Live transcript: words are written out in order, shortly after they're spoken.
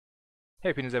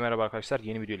Hepinize merhaba arkadaşlar.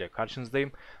 Yeni video ile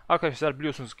karşınızdayım. Arkadaşlar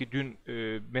biliyorsunuz ki dün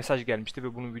mesaj gelmişti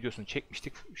ve bunun videosunu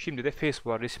çekmiştik. Şimdi de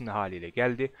Facebook'a resimli haliyle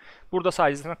geldi. Burada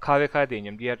sadece zaten KVK'ya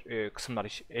değineceğim. Diğer kısımları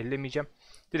hiç ellemeyeceğim.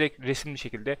 Direkt resimli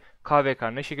şekilde KVK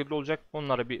ne şekilde olacak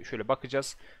onlara bir şöyle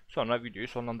bakacağız. Sonra videoyu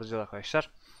sonlandıracağız arkadaşlar.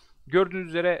 Gördüğünüz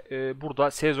üzere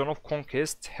burada Season of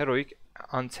Conquest Heroic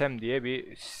Anthem diye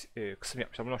bir kısım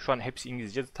yapmışlar. Bunlar şu an hepsi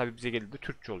İngilizce. Tabii bize geldi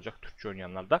Türkçe olacak. Türkçe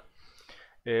oynayanlarda.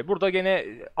 Burada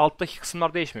gene alttaki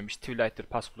kısımlar değişmemiş. Twilight'tir,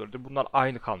 Pascal'dır. Bunlar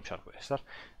aynı kalmış arkadaşlar.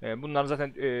 Bunlar zaten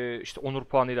işte onur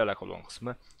puanı ile alakalı olan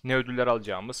kısmı. Ne ödüller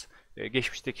alacağımız,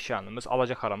 geçmişteki şanımız,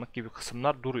 alacakaranlık gibi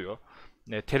kısımlar duruyor.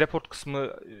 Teleport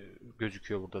kısmı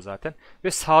gözüküyor burada zaten.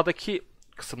 Ve sağdaki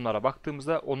kısımlara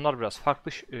baktığımızda onlar biraz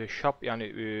farklı. Shop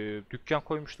yani dükkan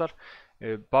koymuşlar.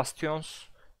 Bastions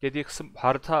dediği kısım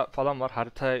harita falan var.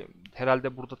 Harita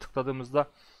herhalde burada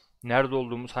tıkladığımızda nerede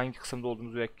olduğumuz, hangi kısımda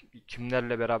olduğumuz ve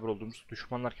kimlerle beraber olduğumuz,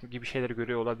 düşmanlar kim gibi şeyleri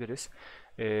görüyor olabiliriz.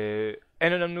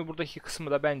 En önemli buradaki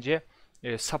kısmı da bence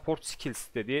support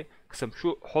skills dediği kısım.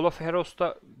 Şu Hall of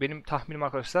Heroes'ta benim tahminim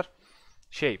arkadaşlar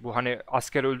bu hani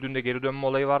asker öldüğünde geri dönme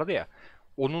olayı vardı ya,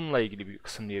 onunla ilgili bir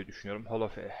kısım diye düşünüyorum Hall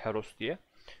of Heroes diye.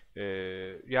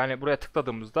 Yani buraya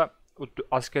tıkladığımızda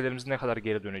askerlerimizin ne kadar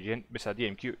geri döneceğini, mesela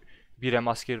diyelim ki bir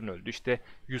askerin öldü, işte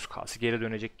 100K'sı geri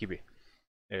dönecek gibi.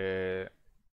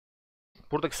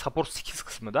 Buradaki support skills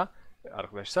kısmı da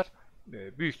arkadaşlar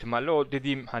büyük ihtimalle o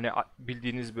dediğim hani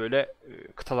bildiğiniz böyle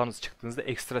kıtalarınız çıktığınızda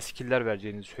ekstra skill'ler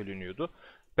vereceğinizi söyleniyordu.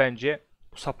 Bence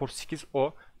bu support skills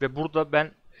o ve burada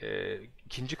ben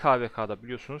ikinci KVK'da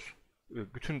biliyorsunuz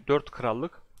bütün 4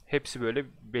 krallık hepsi böyle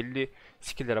belli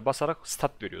skill'lere basarak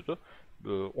stat veriyordu.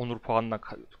 Onur puanından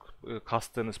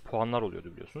kastığınız puanlar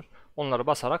oluyordu biliyorsunuz. Onlara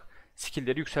basarak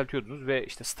skill'leri yükseltiyordunuz ve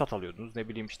işte stat alıyordunuz. Ne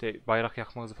bileyim işte bayrak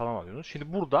yakmanızı falan alıyordunuz.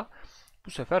 Şimdi burada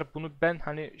bu sefer bunu ben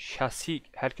hani şahsi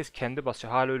herkes kendi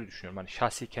basacak, hala öyle düşünüyorum. Hani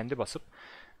şahsi kendi basıp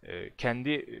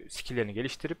kendi skill'lerini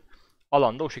geliştirip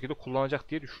alanda o şekilde kullanacak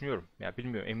diye düşünüyorum. Ya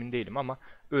bilmiyorum, emin değilim ama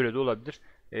öyle de olabilir.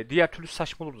 Diğer türlü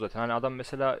saçma olur zaten. Hani adam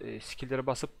mesela skill'leri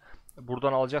basıp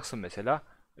buradan alacaksın mesela.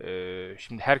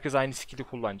 Şimdi herkes aynı skill'i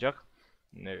kullanacak.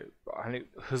 Hani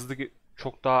hızlı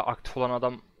çok daha aktif olan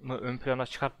adamı ön plana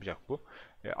çıkartmayacak bu.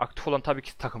 Aktif olan tabii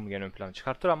ki takımı gene ön plana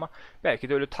çıkartır ama belki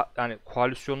de öyle yani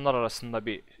koalisyonlar arasında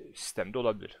bir sistemde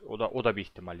olabilir. O da bir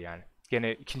ihtimal yani.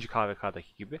 Gene ikinci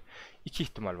KVK'daki gibi. İki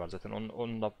ihtimal var zaten.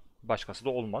 Onun da başkası da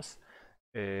olmaz.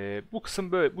 Bu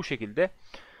kısım böyle bu şekilde.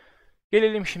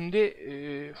 Gelelim şimdi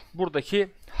buradaki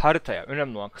haritaya.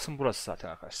 Önemli olan kısım burası zaten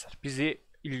arkadaşlar. Bizi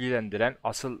ilgilendiren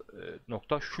asıl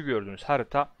nokta şu: gördüğünüz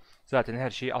harita zaten her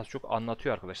şeyi az çok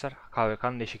anlatıyor arkadaşlar.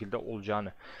 KVK'nın ne şekilde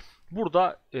olacağını.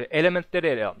 Burada elementleri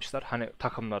ele almışlar. Hani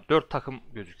takımlar 4 takım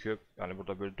gözüküyor. Yani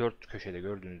burada böyle 4 köşede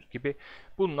gördüğünüz gibi.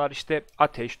 Bunlar işte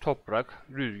ateş, toprak,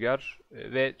 rüzgar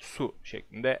ve su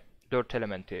şeklinde 4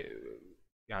 elementi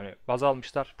yani baz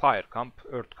almışlar. Fire Camp,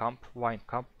 Earth Camp, Wind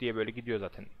Camp diye böyle gidiyor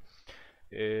zaten.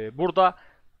 Burada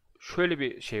şöyle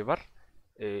bir şey var.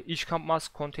 Each camp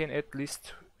must contain at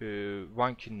least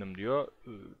one kingdom diyor.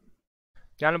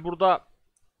 Yani burada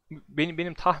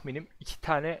benim tahminim iki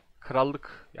tane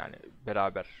krallık yani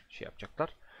beraber şey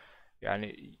yapacaklar. Yani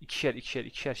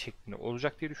ikişer şeklinde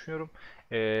olacak diye düşünüyorum.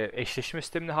 Eşleşme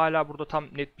sistemini hala burada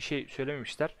tam net bir şey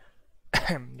söylememişler.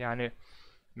 Yani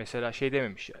mesela şey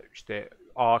dememiş işte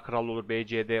A kral olur, B,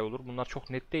 C, D olur. Bunlar çok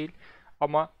net değil.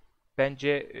 Ama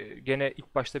bence gene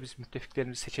ilk başta biz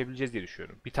müttefiklerimizi seçebileceğiz diye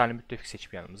düşünüyorum. Bir tane müttefik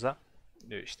seçip yanımıza.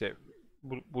 İşte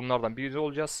bunlardan biri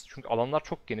olacağız. Çünkü alanlar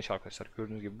çok geniş arkadaşlar.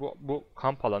 Gördüğünüz gibi bu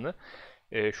kamp alanı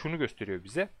şunu gösteriyor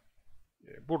bize.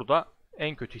 Burada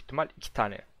en kötü ihtimal iki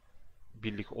tane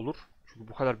birlik olur. Çünkü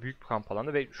bu kadar büyük bir kamp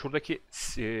alanı ve şuradaki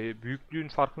büyüklüğün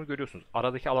farkını görüyorsunuz.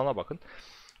 Aradaki alana bakın.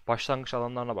 Başlangıç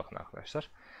alanlarına bakın arkadaşlar.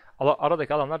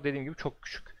 Aradaki alanlar dediğim gibi çok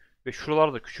küçük. Ve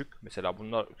şuralar da küçük. Mesela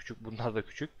bunlar küçük, bunlar da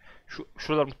küçük.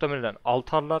 Şuralar muhtemelen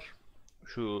altarlar.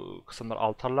 Şu kısımlar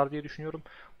altarlar diye düşünüyorum.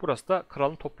 Burası da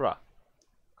kralın toprağı.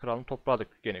 Kralın toprağı da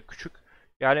gene küçük.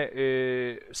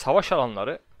 Yani savaş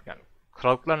alanları, yani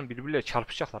krallıkların birbirleriyle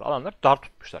çarpışacaklar alanlar dar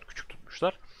tutmuşlar, küçük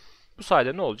tutmuşlar. Bu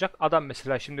sayede ne olacak? Adam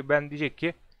mesela şimdi ben diyecek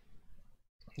ki,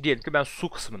 diyelim ki ben su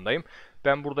kısmındayım.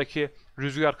 Ben buradaki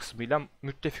rüzgar kısmıyla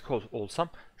müttefik olsam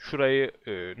şurayı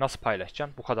nasıl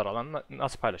paylaşacaksın? Bu kadar alanı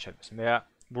nasıl paylaşabilirsin? Veya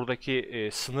buradaki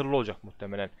sınırlı olacak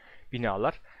muhtemelen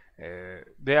binalar.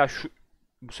 Veya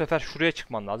bu sefer şuraya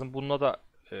çıkman lazım. Bununla da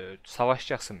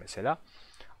savaşacaksın mesela.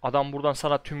 Adam buradan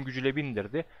sana tüm gücüyle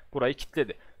bindirdi. Burayı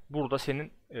kilitledi. Burada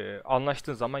senin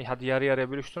anlaştığın zaman hadi yarı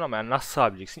yarıya bölüştün ama yani nasıl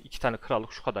sığabileceksin? İki tane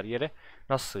krallık şu kadar yere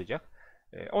nasıl sığacak?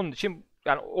 Onun için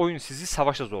yani oyun sizi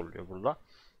savaşa zorluyor burada.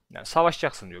 Yani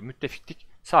savaşacaksın diyor. Müttefiklik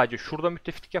sadece şurada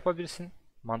müttefiklik yapabilirsin.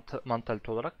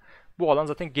 mantalite olarak. Bu alan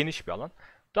zaten geniş bir alan.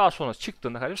 Daha sonra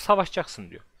çıktığında kadar savaşacaksın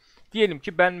diyor. Diyelim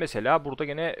ki ben mesela burada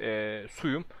gene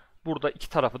suyum. Burada iki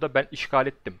tarafı da ben işgal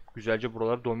ettim. Güzelce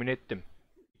buraları domine ettim.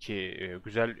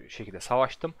 Güzel şekilde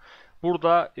savaştım.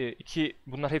 Burada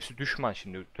bunlar hepsi düşman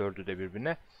şimdi, dördü de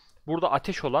birbirine. Burada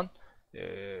ateş olan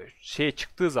şeye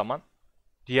çıktığı zaman,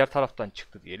 diğer taraftan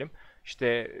çıktı diyelim.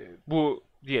 İşte bu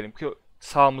diyelim ki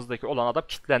sağımızdaki olan adam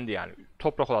kilitlendi yani.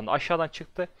 Toprak olan da aşağıdan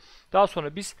çıktı. Daha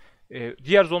sonra biz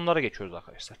diğer zonlara geçiyoruz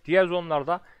arkadaşlar. Diğer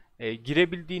zonlarda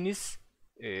girebildiğiniz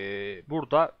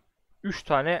burada 3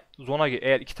 tane zona,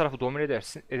 eğer iki tarafı domine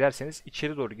ederseniz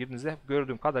içeri doğru girdiğinizde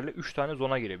gördüğüm kadarıyla 3 tane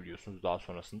zona girebiliyorsunuz daha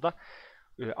sonrasında.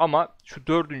 Ama şu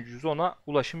dördüncü zona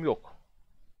ulaşım yok.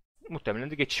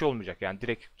 Muhtemelen de geçiş olmayacak, yani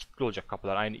direkt kilitli olacak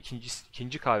kapılar. Aynı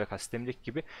ikinci KVK sistemindeki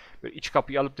gibi böyle iç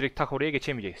kapıyı alıp direkt tak oraya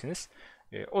geçemeyeceksiniz.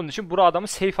 Onun için bura adamın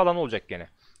safe alanı olacak gene.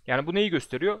 Yani bu neyi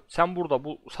gösteriyor? Sen burada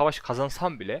bu savaşı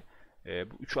kazansan bile,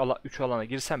 bu 3 alana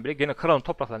girsen bile gene kralın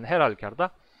topraklarında her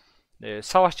halükarda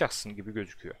savaşacaksın gibi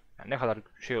gözüküyor. Yani ne kadar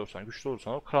şey olursan, güçlü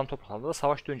olursan o kralın topraklarında da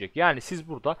savaş dönecek. Yani siz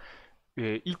burada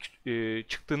ilk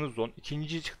çıktığınız zon,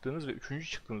 ikinci çıktığınız ve üçüncü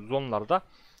çıktığınız zonlarda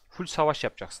full savaş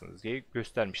yapacaksınız diye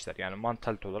göstermişler. Yani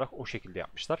mantalite olarak o şekilde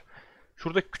yapmışlar.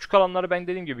 Şuradaki küçük alanları ben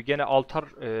dediğim gibi gene altar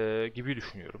gibi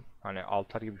düşünüyorum. Hani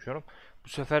altar gibi düşünüyorum. Bu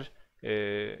sefer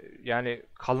yani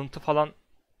kalıntı falan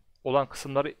olan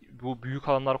kısımları bu büyük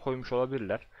alanlara koymuş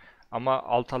olabilirler. Ama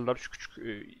altarlar şu küçük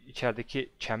içerideki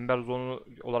çember zonu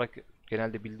olarak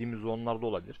genelde bildiğimiz zonlarda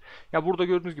olabilir. Ya burada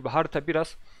gördüğünüz gibi harita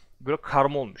biraz böyle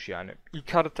karma olmuş yani.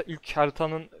 İlk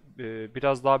haritanın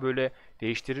biraz daha böyle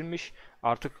değiştirilmiş.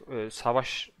 Artık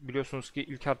savaş, biliyorsunuz ki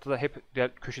ilk haritada hep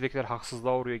köşedekiler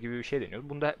haksızlığa uğruyor gibi bir şey deniyor.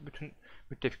 Bunda bütün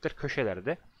müttefikler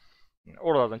köşelerde.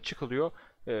 Oralardan çıkılıyor.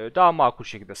 Daha makul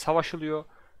şekilde savaşılıyor.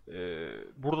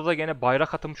 Burada da gene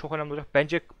bayrak atımı çok önemli olacak.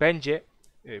 Bence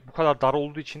bu kadar dar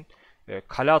olduğu için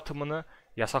kale atımını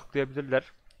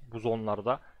yasaklayabilirler bu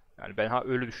zonlarda. Yani ben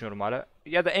öyle düşünüyorum hala.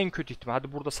 Ya da en kötü ihtimal,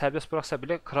 hadi burada serbest bıraksa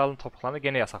bile kralın topraklarında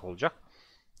gene yasak olacak.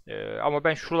 Ama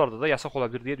ben şuralarda da yasak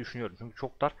olabilir diye düşünüyorum. Çünkü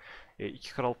çok dar.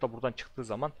 İki krallık da buradan çıktığı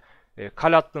zaman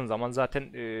kale attığın zaman zaten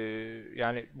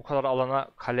yani bu kadar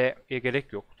alana, kaleye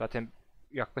gerek yok. Zaten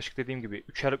yaklaşık dediğim gibi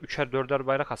üçer dörder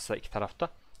bayrak atsa iki tarafta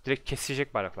direkt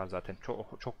kesecek bayraklar zaten.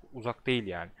 Çok uzak değil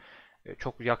yani.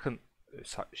 Çok yakın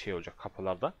şey olacak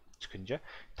kapılarda çıkınca.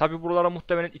 Tabi buralara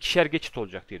muhtemelen ikişer geçit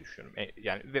olacak diye düşünüyorum.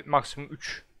 Yani ve maksimum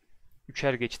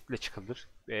üçer geçitle çıkılır.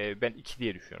 Ben 2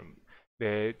 diye düşünüyorum.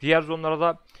 Diğer zonlara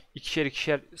da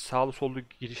ikişer sağlı sollu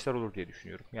girişler olur diye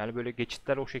düşünüyorum. Yani böyle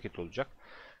geçitler o şekilde olacak.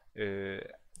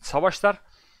 Savaşlar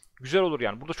güzel olur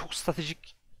yani. Burada çok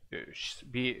stratejik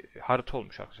bir harita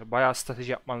olmuş arkadaşlar. Bayağı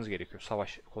strateji yapmanız gerekiyor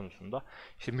savaş konusunda.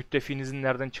 İşte müttefiğinizin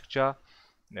nereden çıkacağı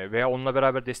veya onunla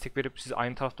beraber destek verip siz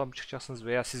aynı taraftan mı çıkacaksınız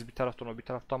veya siz bir taraftan o bir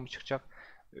taraftan mı çıkacak?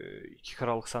 İki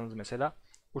krallıksanız mesela.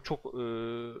 Bu çok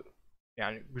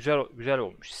yani güzel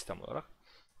olmuş sistem olarak.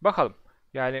 Bakalım.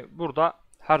 Yani burada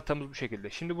haritamız bu şekilde.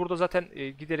 Şimdi burada zaten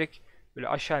giderek böyle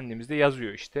aşağı indiğimizde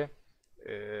yazıyor işte.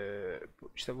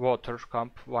 İşte Water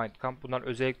Camp, Wind Camp. Bunların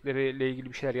özellikleriyle ilgili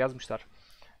bir şeyler yazmışlar.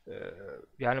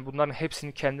 Yani bunların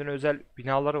hepsinin kendine özel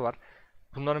binaları var.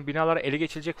 Bunların binaları ele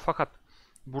geçilecek, fakat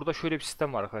burada şöyle bir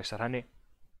sistem var arkadaşlar. Hani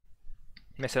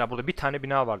mesela burada bir tane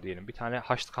bina var diyelim. Bir tane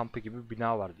Haçlı kampı gibi bir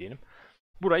bina var diyelim.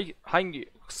 Burayı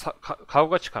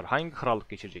kavga çıkar, hangi krallık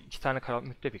geçirecek, iki tane krallık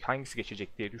müttefik hangisi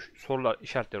geçecek diye sorular,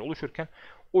 işaretleri oluşurken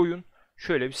oyun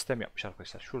şöyle bir sistem yapmış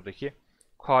arkadaşlar. Şuradaki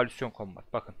koalisyon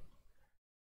combat, bakın.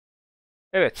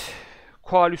 Evet,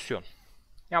 koalisyon.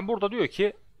 Yani burada diyor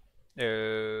ki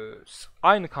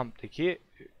aynı kamptaki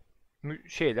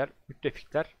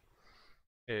müttefikler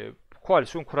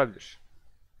koalisyon kurabilir.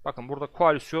 Bakın burada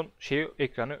koalisyon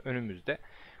ekranı önümüzde.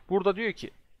 Burada diyor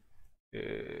ki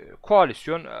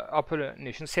koalisyon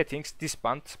Appellation Settings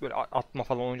Disband, böyle atma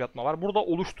falan, oyuncu atma var.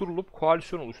 Burada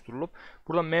koalisyon oluşturulup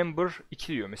burada member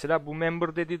 2 diyor. Mesela bu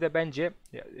member dediği de bence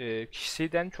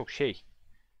kişiden çok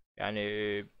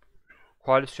yani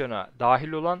koalisyona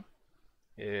dahil olan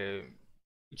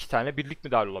iki tane birlik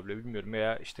mi dahil olabiliyor bilmiyorum,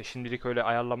 veya işte şimdilik öyle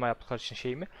ayarlama yaptıkları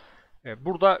için mi?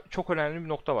 Burada çok önemli bir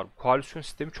nokta var. Koalisyon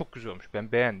sistemi çok güzel olmuş.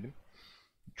 Ben beğendim.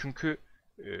 Çünkü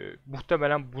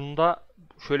muhtemelen bunda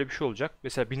şöyle bir şey olacak.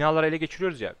 Mesela binaları ele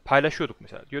geçiriyoruz ya. Paylaşıyorduk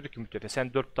mesela. Diyorduk ki müttefik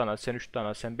sen 4 tane al, sen 3 tane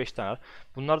al, sen 5 tane al.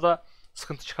 Bunlar da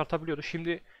sıkıntı çıkartabiliyordu.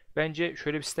 Şimdi bence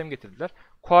şöyle bir sistem getirdiler.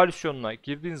 Koalisyonuna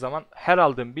girdiğin zaman her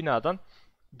aldığın binadan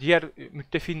diğer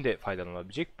müttefiğin de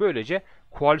faydalanabilecek. Böylece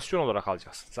koalisyon olarak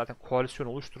alacaksın. Zaten koalisyon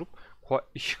oluşturup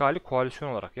işgali koalisyon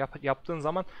olarak yaptığın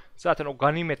zaman zaten o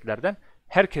ganimetlerden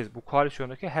bu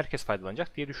koalisyondaki herkes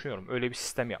faydalanacak diye düşünüyorum. Öyle bir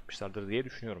sistem yapmışlardır diye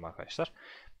düşünüyorum arkadaşlar.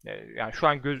 Yani şu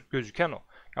an gözüken o.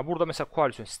 Ya burada mesela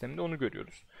koalisyon sisteminde onu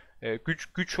görüyoruz.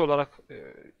 Güç olarak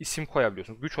isim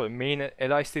koyabiliyorsunuz. Güç olarak main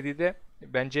ally istediği de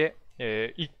bence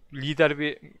ilk lider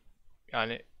bir,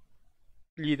 yani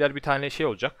lider bir tane şey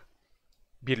olacak.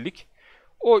 Birlik.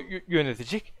 O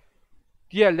yönetecek.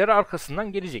 Diğerleri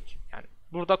arkasından gelecek. Yani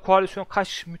burada koalisyon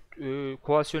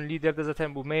koalisyon lideri de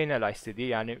zaten bu main ally istediği,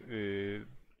 yani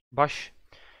baş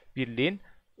birliğin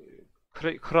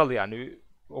kralı, yani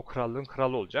o krallığın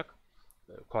kralı olacak.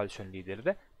 Koalisyon lideri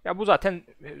de. Ya bu zaten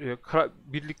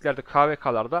birliklerde,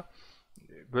 KVK'larda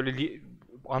böyle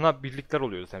ana birlikler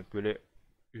oluyor zaten. Böyle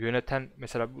yöneten,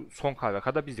 mesela bu son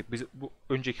KVK'da bizdik. Biz bu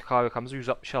önceki KVK'mızda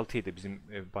 166 idi bizim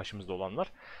başımızda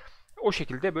olanlar. O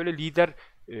şekilde böyle lider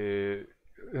e,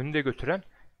 önde götüren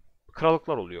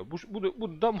krallıklar oluyor.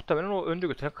 Bu da muhtemelen o önde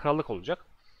götüren krallık olacak.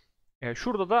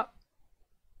 Şurada da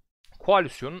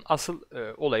koalisyonun asıl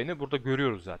olayını burada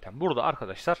görüyoruz zaten. Burada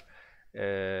arkadaşlar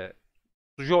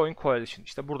join coalition.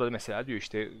 İşte burada mesela diyor,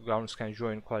 işte governments can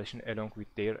join coalition along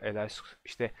with their allies.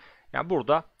 İşte yani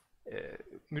burada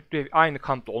aynı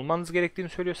kampta olmanız gerektiğini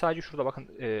söylüyor. Sadece şurada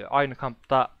bakın, aynı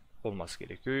kampta olması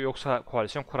gerekiyor. Yoksa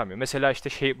koalisyon kuramıyor. Mesela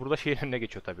işte burada şeyin önüne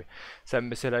geçiyor tabii. Sen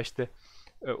mesela işte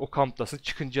o kamptasın.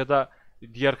 Çıkınca da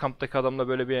diğer kamptaki adamla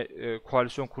böyle bir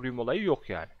koalisyon kurayım olayı yok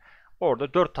yani.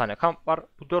 Orada 4 tane kamp var.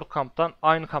 Bu 4 kamptan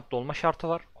aynı kampta olma şartı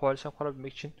var koalisyon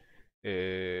kurabilmek için.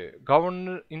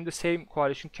 Governor in the same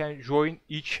coalition can join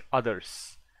each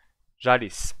others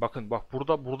rallies. Bak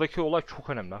buradaki olay çok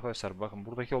önemli arkadaşlar. Bakın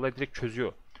buradaki olay direkt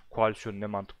çözüyor koalisyonun ne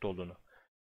mantıklı olduğunu.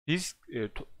 Biz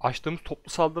açtığımız toplu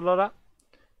saldırılara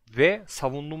ve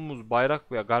savunduğumuz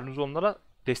bayrak veya garnizonlara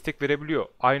destek verebiliyor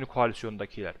aynı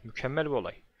koalisyondakiler. Mükemmel bir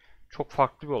olay. Çok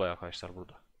farklı bir olay arkadaşlar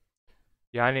burada.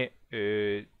 Yani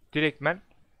direktmen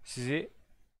sizi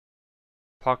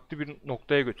farklı bir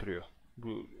noktaya götürüyor.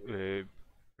 Bu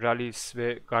rallies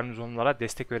ve garnizonlara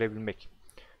destek verebilmek.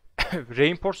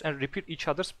 Reinforce and repair each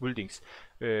other's buildings.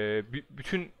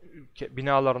 Bütün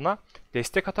binalarına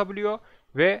destek atabiliyor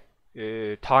ve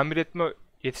tamir etme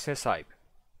yetisine sahip.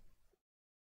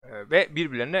 Ve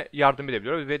birbirlerine yardım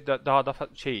edebiliyor ve daha da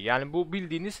yani bu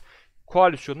bildiğiniz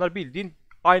koalisyonlar bildiğin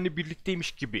aynı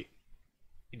birlikteymiş gibi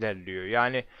ilerliyor.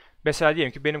 Yani mesela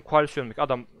diyelim ki benim koalisyonumdaki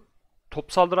adam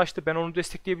top saldırı açtı, ben onu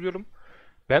destekleyebiliyorum.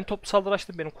 Ben top saldırı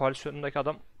açtım, benim koalisyonumdaki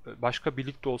adam başka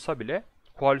birlikte olsa bile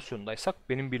koalisyondaysak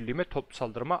benim birliğime top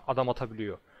saldırıma adam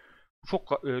atabiliyor. Bu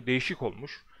çok değişik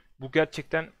olmuş. Bu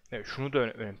gerçekten şunu da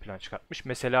ön plan çıkartmış.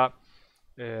 Mesela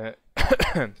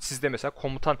sizde mesela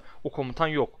o komutan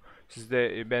yok.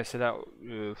 Sizde mesela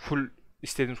full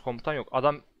istediğiniz komutan yok.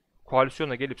 Adam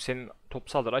koalisyona gelip senin top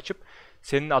saldırı açıp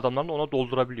senin adamlarını ona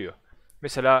doldurabiliyor.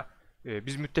 Mesela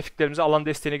biz müttefiklerimize alan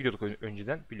desteğine gidiyorduk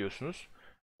önceden, biliyorsunuz.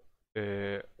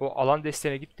 O alan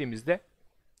desteğine gittiğimizde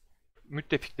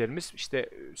müttefiklerimiz işte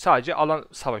sadece alan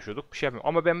savaşıyorduk, bir şey yapmıyor.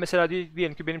 Ama ben mesela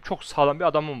diyelim ki benim çok sağlam bir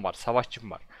adamım var,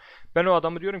 savaşçım var. Ben o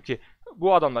adamı diyorum ki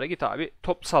bu adamlara git abi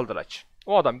toplu saldırı aç.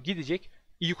 O adam gidecek,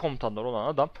 iyi komutanlar olan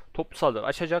adam toplu saldırı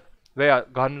açacak veya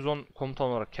garnizon komutan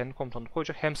olarak kendi komutanını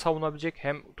koyacak. Hem savunabilecek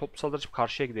hem toplu saldırı açıp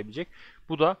karşıya gidebilecek.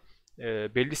 Bu da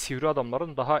belli sivri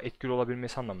adamların daha etkili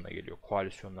olabilmesi anlamına geliyor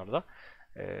koalisyonlarda.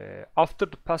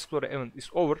 After the past glory event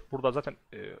is over. Burada zaten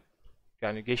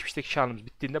yani geçmişteki şanımız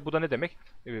bittiğinde bu da ne demek?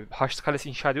 Haçlı Kalesi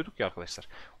inşa ediyorduk ya arkadaşlar.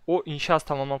 O inşaat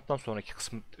tamamlandıktan sonraki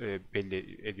kısmı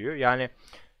belli ediyor. Yani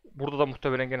burada da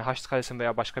muhtemelen gene Haçlı Kalesi'ni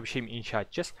veya başka bir şey mi inşa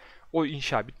edeceğiz? O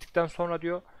inşa bittikten sonra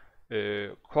diyor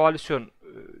koalisyon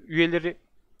üyeleri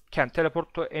can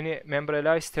teleport to any member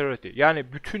allies territory.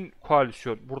 Yani bütün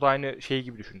koalisyon burada aynı şey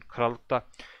gibi düşün. Krallıkta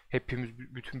hepimiz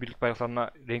bütün birlik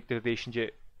bayraklarına renkleri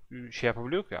değişince şey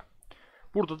yapabiliyorduk ya.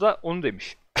 Burada da onu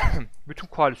demiş. Bütün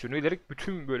koalisyon üyeleri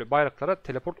bütün böyle bayraklara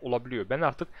teleport olabiliyor. Ben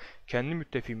artık kendi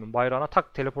müttefiğimin bayrağına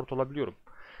teleport olabiliyorum.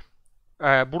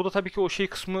 Burada tabii ki o şey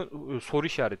kısmı soru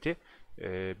işareti.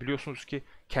 Biliyorsunuz ki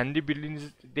kendi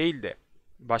birliğiniz değil de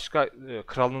başka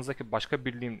krallığınızdaki başka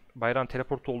birliğin bayrağın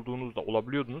teleport olduğunuzda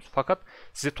olabiliyordunuz. Fakat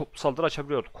size toplu saldırı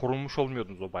açabiliyordu. Korunmuş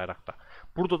olmuyordunuz o bayrakta.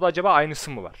 Burada da acaba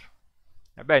aynısı mı var?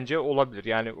 Bence olabilir.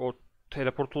 Yani o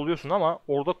teleport oluyorsun ama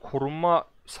orada korunma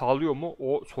sağlıyor mu,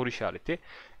 o soru işareti.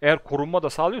 Eğer korunma da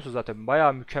sağlıyorsa zaten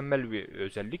bayağı mükemmel bir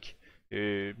özellik.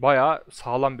 Bayağı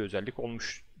sağlam bir özellik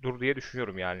olmuştur diye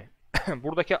düşünüyorum yani.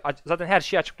 Buradaki zaten her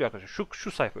şeyi açıklıyor arkadaşlar.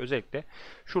 Şu sayfa özellikle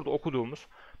şurada okuduğumuz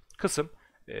kısım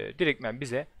direktmen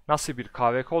bize nasıl bir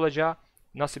KVK olacağı,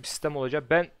 nasıl bir sistem olacağı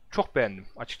ben çok beğendim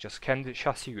açıkçası. Kendi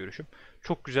şahsi görüşüm.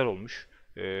 Çok güzel olmuş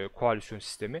koalisyon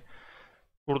sistemi.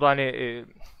 Burada hani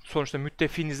sonuçta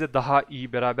müttefiğinizle daha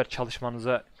iyi beraber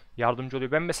çalışmanıza yardımcı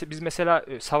oluyor. Biz mesela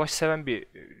savaş seven bir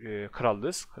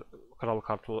krallığız. Krallık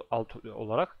altı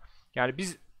olarak. Yani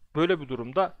biz Böyle bir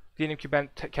durumda diyelim ki ben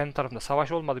kendi tarafımda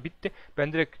savaş olmadı, bitti.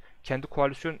 Ben direkt kendi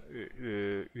koalisyon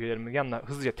üyelerimin yanına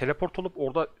hızlıca teleport olup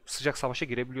orada sıcak savaşa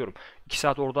girebiliyorum. 2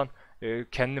 saat oradan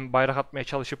kendim bayrak atmaya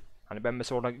çalışıp, hani ben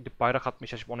mesela oradan gidip bayrak atmaya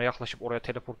çalışıp ona yaklaşıp oraya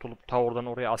teleport olup ta oradan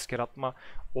oraya asker atma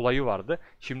olayı vardı.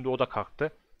 Şimdi o da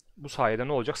kalktı. Bu sayede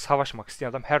ne olacak? Savaşmak isteyen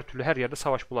adam her türlü her yerde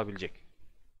savaş bulabilecek.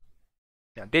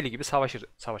 Yani deli gibi savaşır,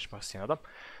 savaşmak isteyen adam.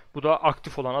 Bu da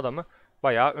aktif olan adamı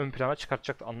bayağı ön plana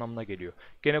çıkartacak anlamına geliyor.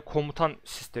 Gene komutan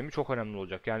sistemi çok önemli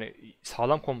olacak. Yani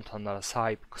sağlam komutanlara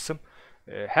sahip kısım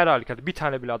her halükarda bir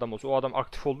tane bile adam olsa, o adam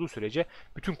aktif olduğu sürece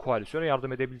bütün koalisyona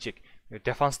yardım edebilecek.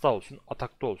 Defansta olsun,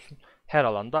 atakta olsun, her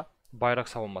alanda bayrak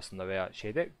savunmasında veya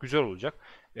şeyde güzel olacak.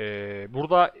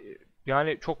 Burada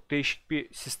yani çok değişik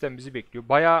bir sistem bizi bekliyor.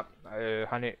 Bayağı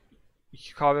hani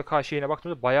 2 KVK şeyine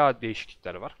baktığımızda bayağı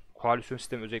değişiklikler var. Koalisyon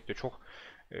sistemi özellikle çok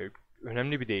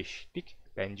önemli bir değişiklik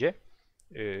bence.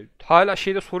 Hala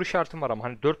şeyde soru işaretim var ama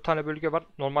hani 4 tane bölge var.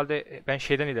 Normalde ben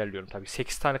şeyden ilerliyorum tabii.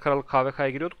 8 tane kralık KVK'ya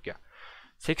giriyorduk ya.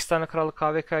 8 tane kralık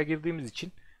KVK'ya girdiğimiz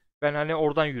için ben hani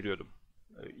oradan yürüyordum.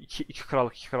 2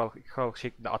 kralık, 2 kralık, 2 kralık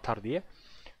şeklinde atar diye.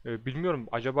 Bilmiyorum,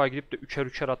 acaba gidip de üçer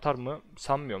üçer atar mı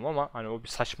sanmıyorum ama hani o bir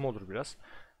saçma olur biraz.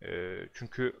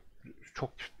 Çünkü çok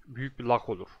büyük bir lag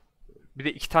olur. Bir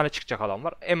de 2 tane çıkacak adam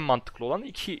var. En mantıklı olan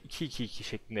 2-2-2-2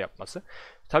 şeklinde yapması.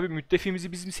 Tabii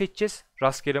müttefiğimizi biz mi seçeceğiz?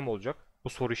 Rastgele mi olacak? Bu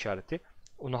soru işareti.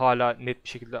 Onu hala net bir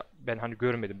şekilde ben hani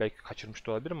görmedim. Belki kaçırmış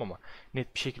da olabilirim ama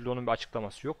net bir şekilde onun bir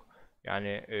açıklaması yok.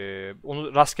 Yani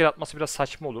onu rastgele atması biraz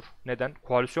saçma olur. Neden?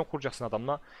 Koalisyon kuracaksın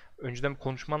adamla. Önceden bir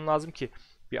konuşman lazım ki,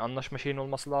 bir anlaşma şeyin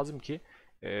olması lazım ki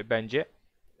bence.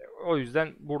 O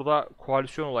yüzden burada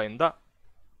koalisyon olayında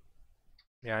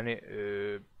yani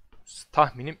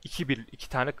tahminim 2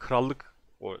 tane krallık,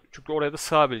 çünkü oraya da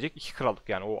sığabilecek 2 krallık,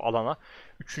 yani o alana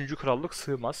üçüncü krallık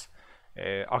sığmaz.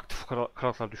 Aktif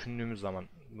krallıklar düşündüğümüz zaman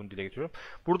bunu dile getiriyorum.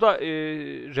 Burada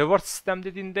reward sistem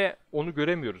dediğinde onu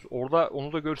göremiyoruz. Orada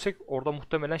onu da görsek orada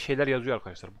muhtemelen şeyler yazıyor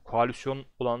arkadaşlar. Bu koalisyon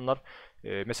olanlar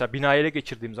mesela binayı ele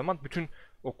geçirdiğim zaman bütün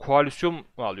o koalisyon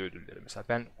mu alıyor ödülleri? Mesela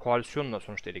ben koalisyonla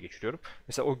sonuçta ele geçiriyorum.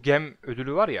 Mesela o gem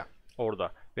ödülü var ya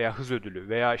orada, veya hız ödülü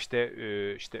veya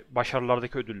işte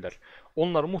başarılardaki ödüller.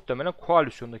 Onları muhtemelen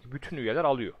koalisyondaki bütün üyeler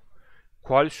alıyor.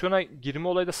 Koalisyona girme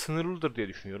olayı da sınırlıdır diye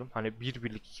düşünüyorum. Hani bir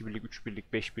birlik, 2 birlik, 3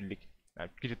 birlik, 5 birlik. Yani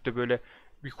gidip de böyle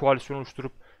bir koalisyon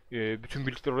oluşturup bütün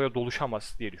birlikler oraya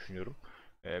doluşamaz diye düşünüyorum.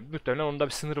 Muhtemelen onun da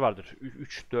bir sınırı vardır.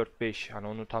 3, 4, 5, hani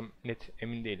onu tam net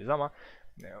emin değiliz ama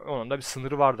onun da bir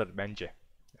sınırı vardır bence.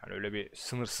 Yani öyle bir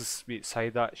sınırsız bir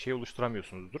sayıda şey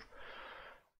oluşturamıyorsunuzdur.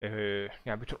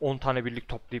 Yani bütün 10 tane birlik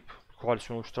toplayıp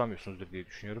koalisyon oluşturamıyorsunuzdur diye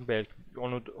düşünüyorum. Belki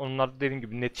onlar dediğim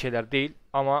gibi net şeyler değil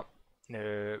ama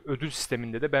ödül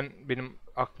sisteminde de benim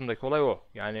aklımdaki olay o.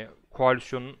 Yani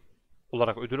koalisyon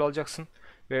olarak ödül alacaksın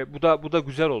ve bu da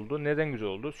güzel oldu. Neden güzel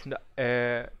oldu? Şimdi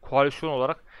koalisyon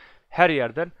olarak her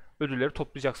yerden ödülleri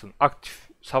toplayacaksın. Aktif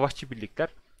savaşçı birlikler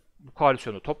bu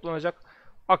koalisyonda toplanacak.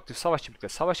 Aktif savaşçı birlikler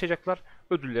savaşacaklar.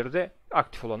 Ödülleri de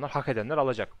aktif olanlar, hak edenler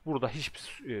alacak. Burada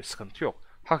hiçbir sıkıntı yok.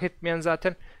 Hak etmeyen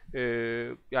zaten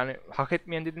yani hak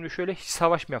etmeyen dediğimde şöyle, hiç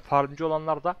savaşmayan farmcı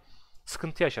olanlar da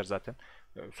sıkıntı yaşar zaten.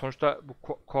 Sonuçta bu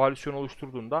koalisyon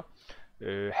oluşturduğunda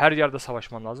her yerde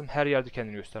savaşman lazım. Her yerde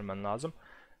kendini göstermen lazım.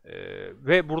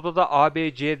 Ve burada da A,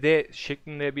 B, C, D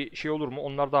şeklinde bir şey olur mu?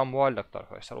 Onlar daha muallakta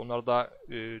arkadaşlar. Onlar da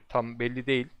tam belli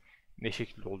değil ne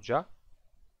şekilde olacağı.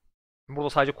 Burada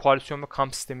sadece koalisyon ve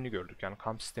kamp sistemini gördük. Yani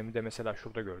kamp sistemi de mesela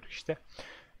şurada gördük işte.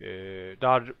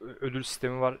 Daha ödül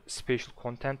sistemi var. Special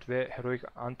Content ve Heroic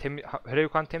Anthem.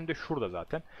 Heroic Anthem de şurada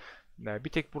zaten. Bir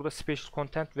tek burada Special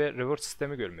Content ve Reward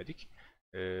sistemi görmedik.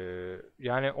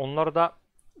 Yani onlar da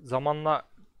zamanla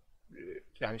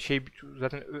yani şey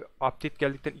zaten update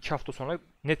geldikten 2 hafta sonra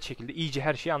net şekilde iyice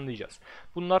her şeyi anlayacağız.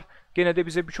 Bunlar gene de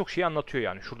bize birçok şeyi anlatıyor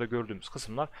yani. Şurada gördüğümüz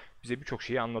kısımlar bize birçok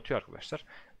şeyi anlatıyor arkadaşlar.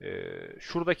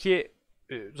 Şuradaki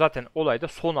zaten olayda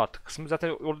son artık kısmı. Zaten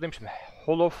orada demiştim.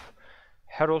 Hall of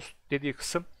Heroes dediği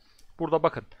kısım. Burada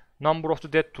bakın. Number of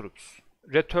the Dead Troops.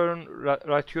 Return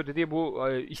Ratio dediği bu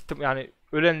yani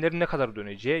ölenlerin ne kadar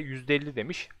döneceği %50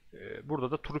 demiş.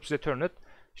 Burada da Troops Returned.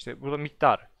 İşte burada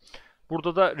miktar.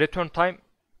 Burada da Return Time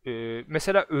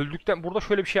mesela öldükten burada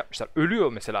şöyle bir şey yapmışlar.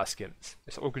 Ölüyor mesela askeriniz.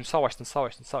 Mesela o gün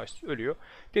savaştın ölüyor.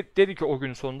 Dedi ki o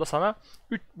günün sonunda sana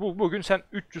bugün sen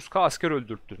 300k asker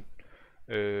öldürttün.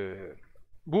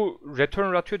 Bu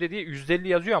return ratio dediği %50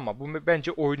 yazıyor ama bu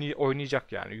bence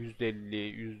oynayacak yani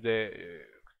 %50,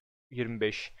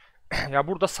 %25. Ya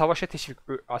burada savaşa teşvik,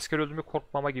 asker öldürme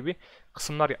korkmama gibi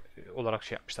kısımlar olarak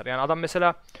şey yapmışlar. Yani adam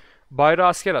mesela bayrağı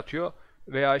asker atıyor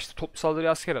veya işte toplu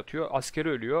saldırıya asker atıyor, askeri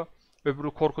ölüyor,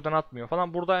 öbürü korkudan atmıyor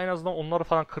falan. Burada en azından onları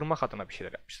falan kırmak adına bir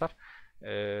şeyler yapmışlar.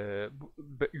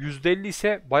 %50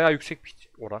 ise bayağı yüksek bir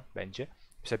oran bence.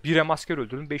 Mesela bir asker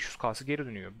öldürdüm, 500K'sı geri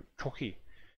dönüyor. Çok iyi.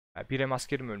 Yani bir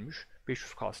askerim ölmüş,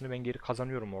 500K'sını ben geri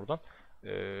kazanıyorum oradan.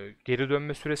 Geri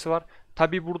dönme süresi var.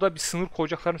 Tabi burada bir sınır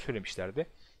koyacaklarını söylemişlerdi.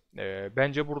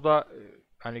 Bence burada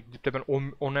hani gidip de ben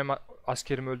 10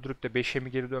 askerimi öldürüp de 5'e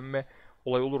mi geri dönme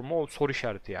olay olur mu? O soru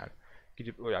işareti yani.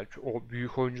 Gidip yani o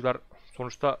büyük oyuncular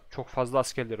sonuçta çok fazla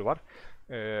askerleri var.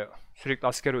 Sürekli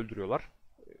asker öldürüyorlar.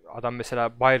 Adam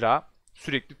mesela bayrağı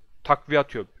sürekli takviye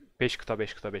atıyor. 5 kıta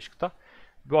 5 kıta 5 kıta.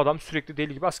 Bu adam sürekli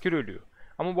deli gibi asker ölüyor.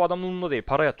 Ama bu adamın umurunda değil.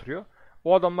 Para yatırıyor.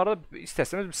 O adamlara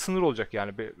isterseniz bir sınır olacak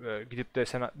yani. Gidip de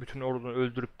sen bütün ordunu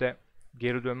öldürüp de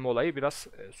geri dönme olayı biraz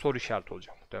soru işareti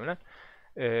olacak muhtemelen.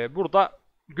 Burada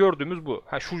gördüğümüz bu.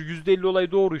 Ha, şu %50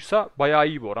 olayı doğruysa bayağı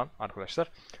iyi bir oran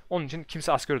arkadaşlar. Onun için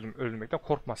kimse asker öldürmekten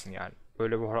korkmasın yani.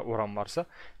 Böyle bir oran varsa.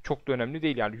 Çok da önemli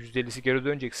değil yani. %50'si geri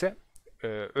dönecekse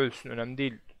ölsün, önemli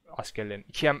değil askerlerin.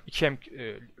 2M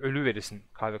ölü verirsin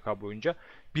KVK boyunca.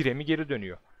 1M'i geri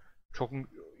dönüyor. Çok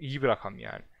iyi bir rakam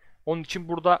yani. Onun için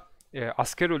burada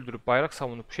asker öldürüp bayrak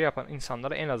savunup şey yapan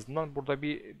insanlara en azından burada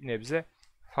bir nebze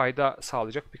fayda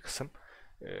sağlayacak bir kısım.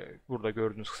 Burada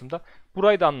gördüğünüz kısımda.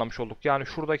 Burayı da anlamış olduk. Yani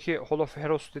şuradaki Hall of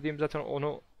Heroes dediğim zaten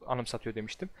onu anımsatıyor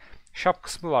demiştim. Shop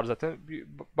kısmı var zaten.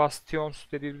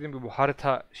 Bastions dediğim gibi bu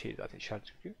harita şeyi zaten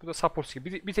işaretliyor. Bu da support skill.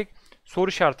 Bir tek soru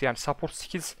işareti yani support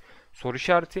skills soru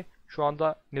işareti. Şu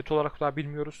anda net olarak daha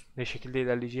bilmiyoruz ne şekilde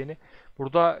ilerleyeceğini.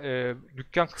 Burada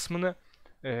dükkan kısmını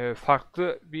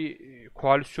farklı bir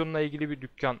koalisyonla ilgili bir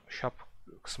dükkan shop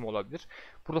kısmı olabilir.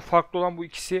 Burada farklı olan bu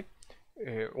ikisi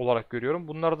olarak görüyorum.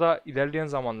 Bunları da ilerleyen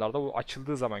zamanlarda bu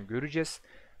açıldığı zaman göreceğiz.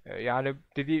 Yani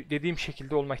dediğim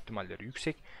şekilde olma ihtimalleri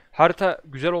yüksek. Harita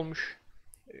güzel olmuş.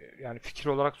 Yani fikir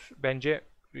olarak bence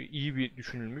iyi bir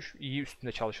düşünülmüş, iyi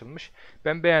üstünde çalışılmış.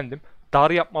 Ben beğendim.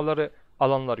 Dar yapmaları,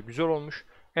 alanları güzel olmuş.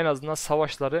 En azından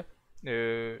savaşları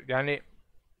yani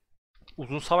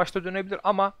uzun savaşta dönebilir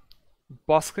ama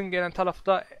baskın gelen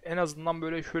tarafta en azından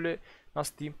böyle şöyle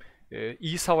nasıl diyeyim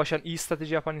iyi savaşan, iyi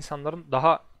strateji yapan insanların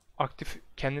daha aktif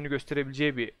kendini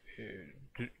gösterebileceği bir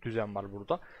düzen var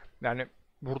burada. Yani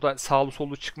burada sağlı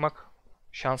sollu çıkmak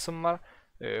şansım var.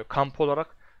 Kamp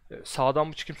olarak sağdan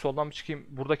mı çıkayım, soldan mı çıkayım?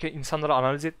 Buradaki insanları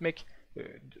analiz etmek,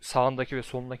 sağındaki ve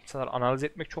solundaki insanları analiz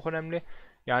etmek çok önemli.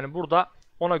 Yani burada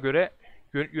ona göre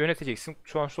yöneteceksin.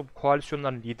 Sonuçta bu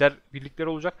koalisyonların lider birlikleri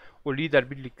olacak. O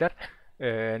lider birlikler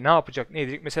ne yapacak, ne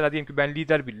edecek? Mesela diyelim ki ben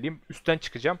lider birliğim, üstten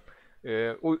çıkacağım.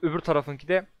 O öbür tarafınki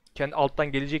de kendi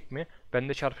alttan gelecek mi?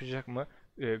 Bende çarpacak mı?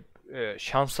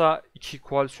 Şansa iki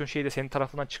koalisyon şeyi de senin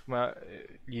tarafından çıkma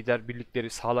lider birlikleri,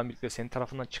 sağlam birlikleri senin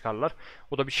tarafından çıkarlar.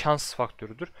 O da bir şans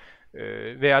faktörüdür.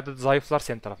 Veya da zayıflar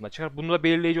senin tarafından çıkar. Bunu da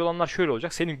belirleyici olanlar şöyle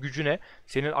olacak. Senin gücüne,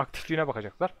 senin aktifliğine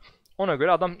bakacaklar. Ona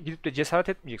göre adam gidip de cesaret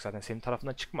etmeyecek zaten. Senin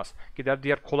tarafından çıkmaz. Gider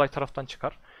diğer kolay taraftan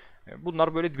çıkar.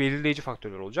 Bunlar böyle belirleyici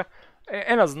faktörler olacak.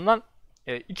 En azından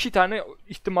iki tane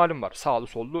ihtimalim var. Sağlı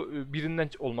sollu. Birinden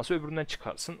olması öbüründen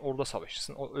çıkarsın. Orada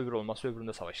savaşırsın. O öbür olması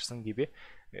öbüründe savaşırsın gibi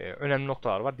önemli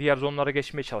noktalar var. Diğer zonlara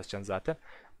geçmeye çalışacaksın zaten.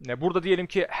 Burada diyelim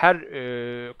ki her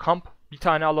kamp bir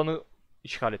tane alanı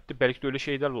işgal etti. Belki de öyle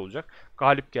şeyler de olacak.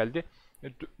 Galip geldi.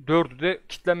 Dördü de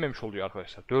kitlenmemiş oluyor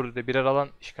arkadaşlar. Dördü de birer alan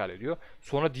işgal ediyor.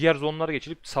 Sonra diğer zonlara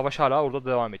geçilip savaş hala orada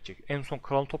devam edecek. En son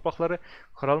kralın toprakları.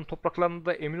 Kralın topraklarında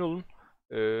da emin olun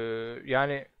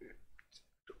yani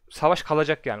savaş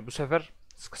kalacak yani. Bu sefer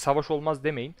savaş olmaz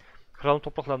demeyin. Kralın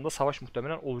topraklarında savaş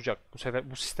muhtemelen olacak. Bu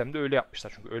sefer bu sistemde öyle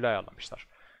yapmışlar çünkü öyle ayarlamışlar.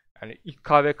 Yani ilk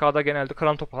KVK'da genelde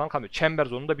kralın topraklarında kalmıyor. Çember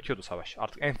zonunda bitiyordu savaş.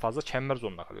 Artık en fazla çember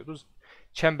zonunda kalıyordu.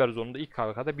 Çember zonunda ilk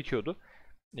KVK'da bitiyordu.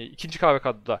 İkinci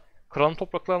KVK'da da kralın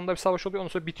topraklarında bir savaş oluyor.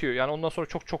 Ondan sonra bitiyor. Yani ondan sonra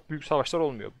çok büyük savaşlar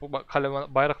olmuyor. Bu kale,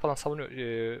 bayrak falan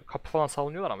savunuyor, kapı falan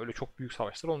savunuyorlar ama öyle çok büyük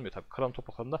savaşlar olmuyor tabii. Kralın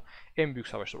topraklarında en büyük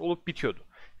savaşlar olup bitiyordu.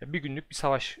 Yani bir günlük bir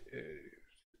savaş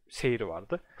seyri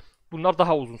vardı. Bunlar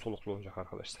daha uzun soluklu olacak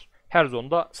arkadaşlar. Her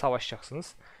zonda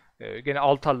savaşacaksınız. Gene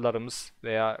altarlarımız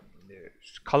veya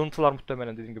kalıntılar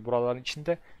muhtemelen dediğim gibi buraların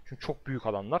içinde. Çünkü çok büyük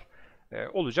alanlar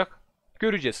olacak.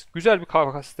 Göreceğiz. Güzel bir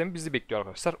KVK sistemi bizi bekliyor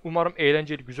arkadaşlar. Umarım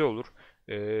eğlenceli, güzel olur.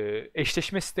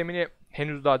 Eşleşme sistemini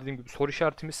henüz daha dediğim gibi soru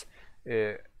işaretimiz.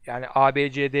 Yani A,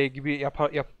 B, C, D gibi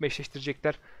yapıp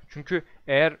eşleştirecekler. Çünkü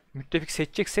eğer müttefik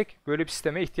seçeceksek böyle bir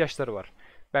sisteme ihtiyaçları var.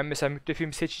 Ben mesela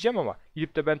müttefiğimi seçeceğim ama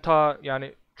gidip de ben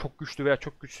yani çok güçlü veya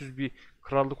çok güçsüz bir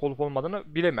krallık olup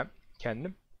olmadığını bilemem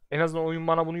kendim. En azından oyun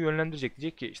bana bunu yönlendirecek.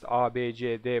 Diyecek ki işte A, B,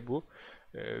 C, D bu.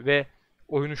 Ve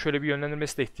oyunun şöyle bir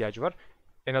yönlendirmesi de ihtiyacı var.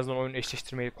 En azından oyun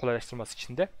eşleştirmeyi kolaylaştırması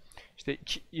için de. İşte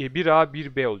 1A,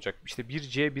 1B olacak. İşte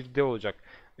 1C, 1D olacak.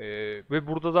 Ve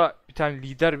burada da bir tane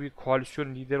lider, bir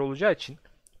koalisyon lideri olacağı için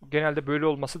genelde böyle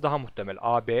olması daha muhtemel.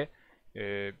 A, B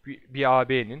bir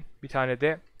AB'nin bir tane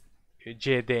de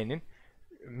CD'nin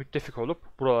müttefik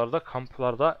olup buralarda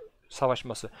kamplarda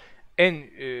savaşması. En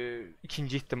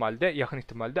ikinci ihtimalde, yakın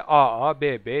ihtimalde AA,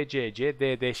 BB, CC,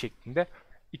 DD şeklinde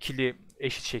ikili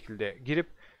eşit şekilde girip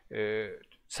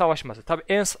savaşması.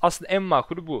 Tabii aslında en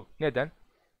makulü bu. Neden?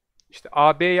 İşte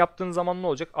AB yaptığın zaman ne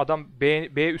olacak? Adam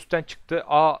B üstten çıktı,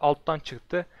 A alttan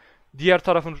çıktı. Diğer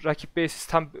tarafın rakip B'si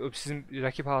tam sizin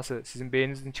rakip A'sı sizin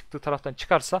B'nizin çıktığı taraftan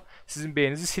çıkarsa sizin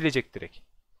B'nizi silecek direkt.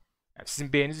 Yani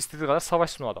sizin B'niz istediği kadar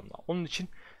savaşsın o adamla. Onun için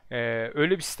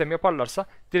öyle bir sistem yaparlarsa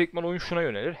direktman oyun şuna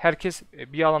yönelir. Herkes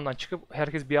bir alandan çıkıp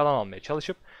herkes bir alan almaya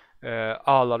çalışıp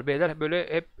A'lar B'ler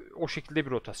böyle hep o şekilde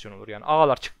bir rotasyon olur. Yani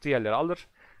A'lar çıktığı yerleri alır.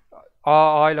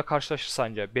 A ile karşılaşırsa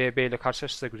ancak B ile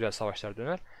karşılaşırsa güzel savaşlar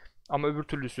döner. Ama öbür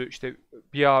türlüsü işte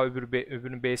bir A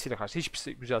öbürünün B'siyle karşı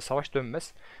hiçbir güzel savaş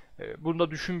dönmez. Bunu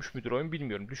da düşünmüş müdür oyun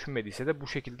bilmiyorum. Düşünmediyse de bu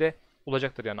şekilde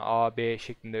olacaktır. Yani A, B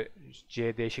şeklinde,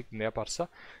 C, D şeklinde yaparsa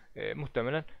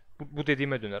muhtemelen bu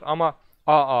dediğime döner. Ama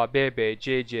A, A, B, B,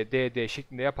 C, C, D, D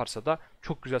şeklinde yaparsa da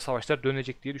çok güzel savaşlar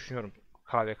dönecek diye düşünüyorum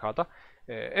KVK'da.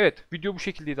 Evet, video bu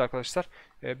şekildeydi arkadaşlar.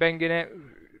 Ben gene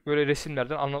böyle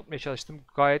resimlerden anlatmaya çalıştım.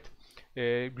 Gayet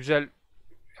güzel,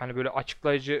 hani böyle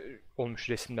açıklayıcı olmuş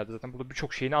resimlerde. Zaten burada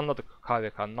birçok şeyini anladık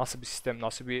KVK'nın. Nasıl bir sistem,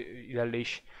 nasıl bir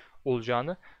ilerleyiş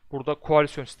olacağını. Burada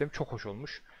koalisyon sistemi çok hoş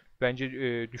olmuş. Bence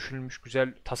düşünülmüş,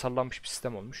 güzel tasarlanmış bir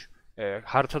sistem olmuş.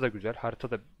 Harita da güzel.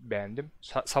 Harita da beğendim.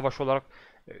 Savaş olarak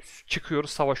çıkıyoruz,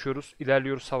 savaşıyoruz,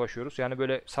 ilerliyoruz, savaşıyoruz. Yani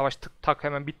böyle savaş tık tak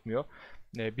hemen bitmiyor.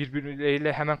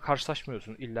 Birbirleriyle hemen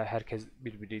karşılaşmıyorsun illa herkes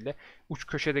birbiriyle. Uç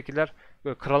köşedekiler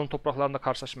kralın topraklarında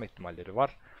karşılaşma ihtimalleri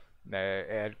var.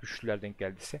 Eğer güçlüler denk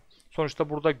geldiyse. Sonuçta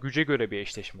burada güce göre bir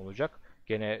eşleşme olacak.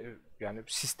 Gene yani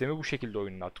sistemi bu şekilde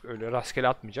oyunun artık öyle rastgele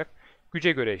atmayacak.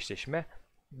 Güce göre eşleşme.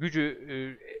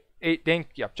 Gücü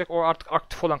denk yapacak. O artık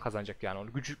aktif olan kazanacak yani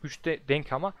onu. Güçte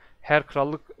denk ama her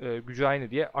krallık gücü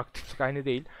aynı diye aktiflik aynı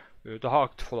değil. Daha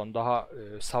aktif olan, daha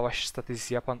savaş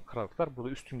stratejisi yapan krallıklar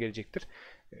burada üstün gelecektir.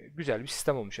 Güzel bir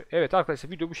sistem olmuş. Evet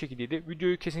arkadaşlar, video bu şekildeydi.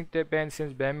 Videoyu kesinlikle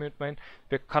beğendiyseniz beğenmeyi unutmayın.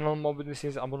 Ve kanalıma abone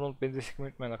değilseniz abone olup beni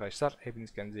desteklemeyi unutmayın arkadaşlar.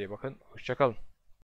 Hepiniz kendinize iyi bakın. Hoşçakalın.